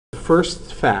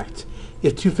First fact,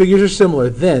 if two figures are similar,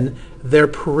 then their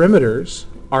perimeters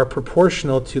are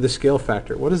proportional to the scale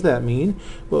factor. What does that mean?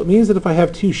 Well, it means that if I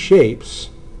have two shapes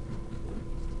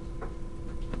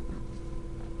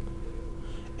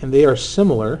and they are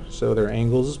similar, so their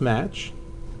angles match,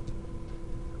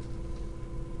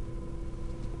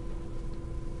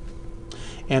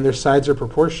 and their sides are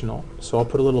proportional, so I'll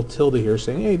put a little tilde here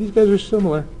saying, hey, these guys are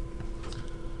similar,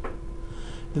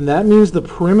 then that means the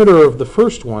perimeter of the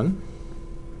first one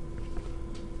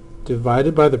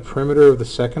divided by the perimeter of the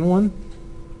second one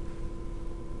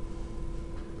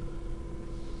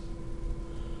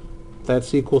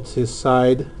that's equal to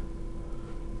side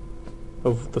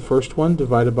of the first one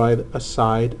divided by a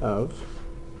side of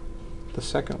the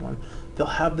second one. They'll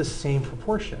have the same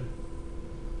proportion.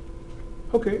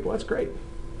 Okay, well that's great.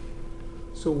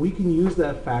 So we can use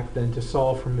that fact then to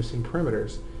solve for missing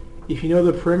perimeters. If you know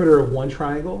the perimeter of one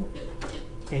triangle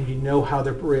and you know how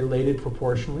they're related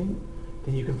proportionally,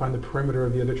 then you can find the perimeter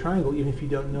of the other triangle even if you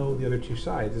don't know the other two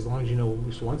sides. As long as you know at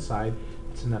least one side,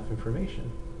 it's enough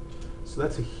information. So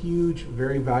that's a huge,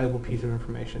 very valuable piece of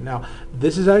information. Now,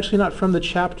 this is actually not from the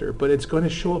chapter, but it's going to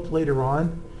show up later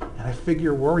on, and I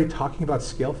figure we're already talking about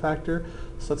scale factor,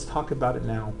 so let's talk about it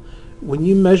now. When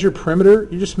you measure perimeter,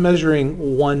 you're just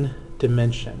measuring one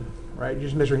dimension, right? You're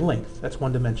just measuring length. That's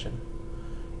one dimension.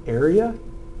 Area,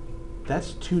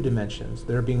 that's two dimensions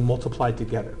that are being multiplied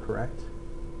together, correct?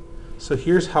 So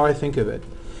here's how I think of it.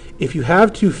 If you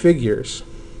have two figures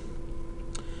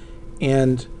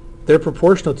and they're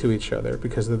proportional to each other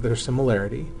because of their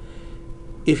similarity,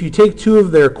 if you take two of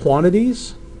their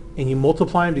quantities and you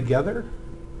multiply them together,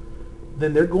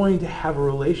 then they're going to have a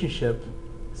relationship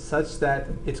such that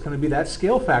it's going to be that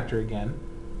scale factor again,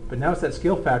 but now it's that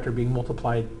scale factor being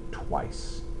multiplied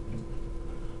twice.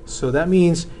 So that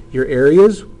means your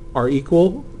areas are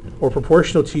equal or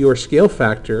proportional to your scale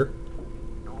factor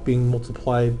being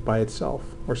multiplied by itself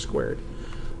or squared.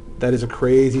 That is a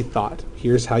crazy thought.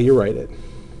 Here's how you write it.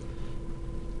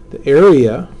 The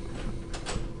area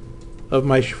of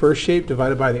my first shape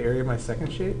divided by the area of my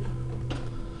second shape.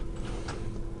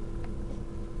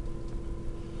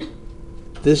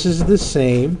 This is the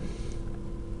same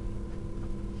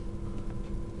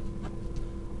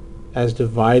as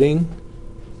dividing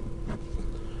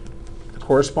the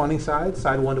corresponding side,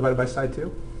 side 1 divided by side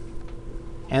 2,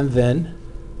 and then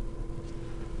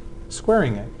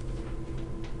squaring it.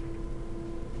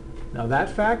 Now that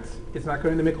fact, it's not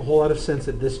going to make a whole lot of sense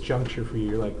at this juncture for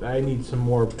you. You're like, I need some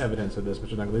more evidence of this, but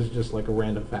this is just like a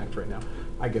random fact right now.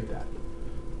 I get that.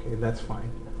 Okay, that's fine.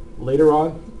 Later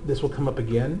on, this will come up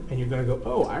again, and you're going to go,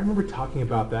 oh, I remember talking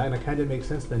about that, and it kind of makes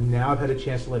sense. Then now I've had a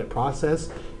chance to let it process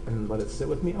and let it sit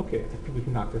with me. Okay, I think we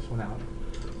can knock this one out.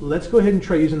 Let's go ahead and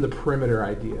try using the perimeter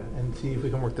idea and see if we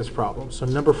can work this problem. So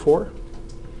number 4.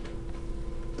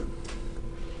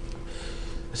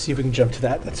 Let's see if we can jump to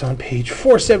that. That's on page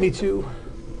 472.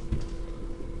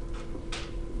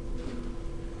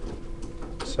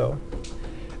 So,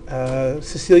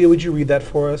 Cecilia, would you read that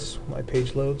for us? My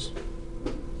page loads.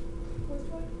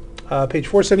 Page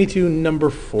 472, number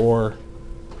 4.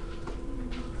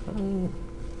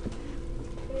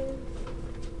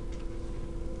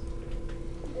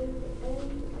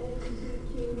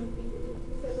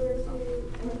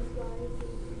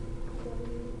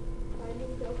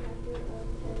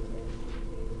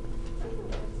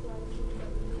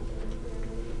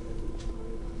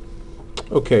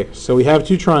 Okay, so we have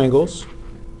two triangles.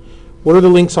 What are the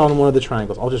links on one of the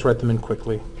triangles? I'll just write them in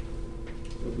quickly.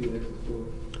 WX is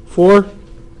 4.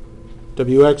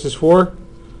 WX is 4.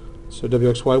 So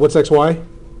WXY. What's XY?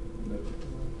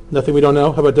 Nothing we don't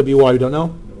know? How about WY? We don't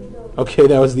know? Okay,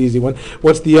 that was the easy one.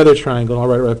 What's the other triangle? I'll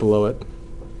write it right below it.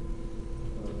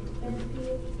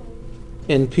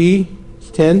 NP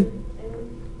is 10.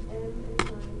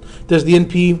 Does the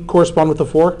NP correspond with the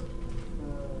 4?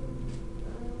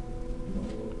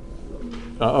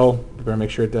 Uh-oh. You better make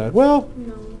sure it does. Well,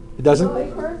 no. It doesn't? No,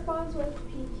 it corresponds with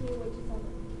PQ, which is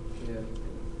 7.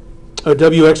 Yeah. Oh,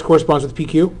 WX corresponds with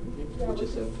PQ? Yeah, Which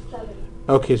is 7. 7.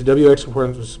 Okay, so WX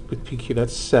corresponds with PQ.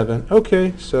 That's 7.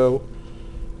 Okay, so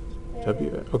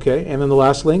W. Okay, and then the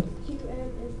last link? QN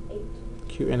is 8.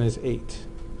 QN is 8.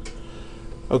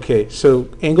 Okay, so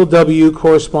angle W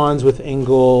corresponds with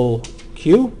angle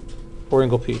Q or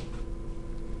angle P?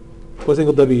 What's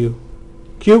angle W?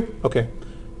 Q? Okay.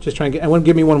 Just trying to get, I want to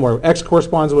give me one more. X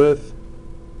corresponds with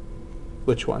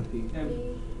which one?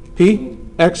 P?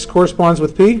 X corresponds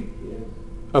with P?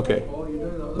 Okay.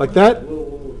 Like that?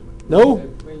 No?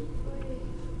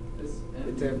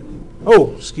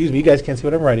 Oh, excuse me. You guys can't see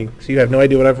what I'm writing, so you have no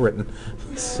idea what I've written.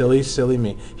 Silly, silly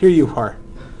me. Here you are.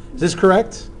 Is this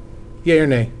correct? Yay or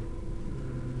nay?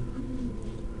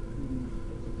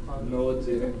 No, it's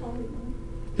It's a a. polygon.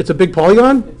 It's a big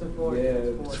polygon? It's a four. Yeah,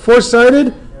 It's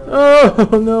four-sided? Oh,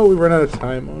 no, we run out of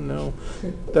time. Oh, no.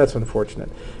 That's unfortunate.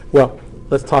 Well,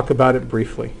 let's talk about it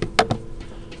briefly.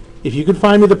 If you can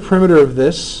find me the perimeter of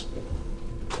this,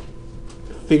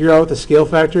 figure out what the scale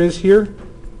factor is here,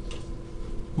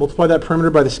 multiply that perimeter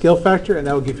by the scale factor, and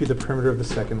that will give you the perimeter of the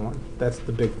second one. That's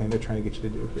the big thing they're trying to get you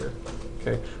to do here.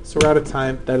 Okay, so we're out of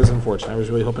time. That is unfortunate. I was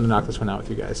really hoping to knock this one out with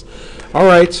you guys. All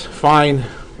right, fine.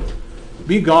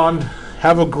 Be gone.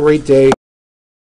 Have a great day.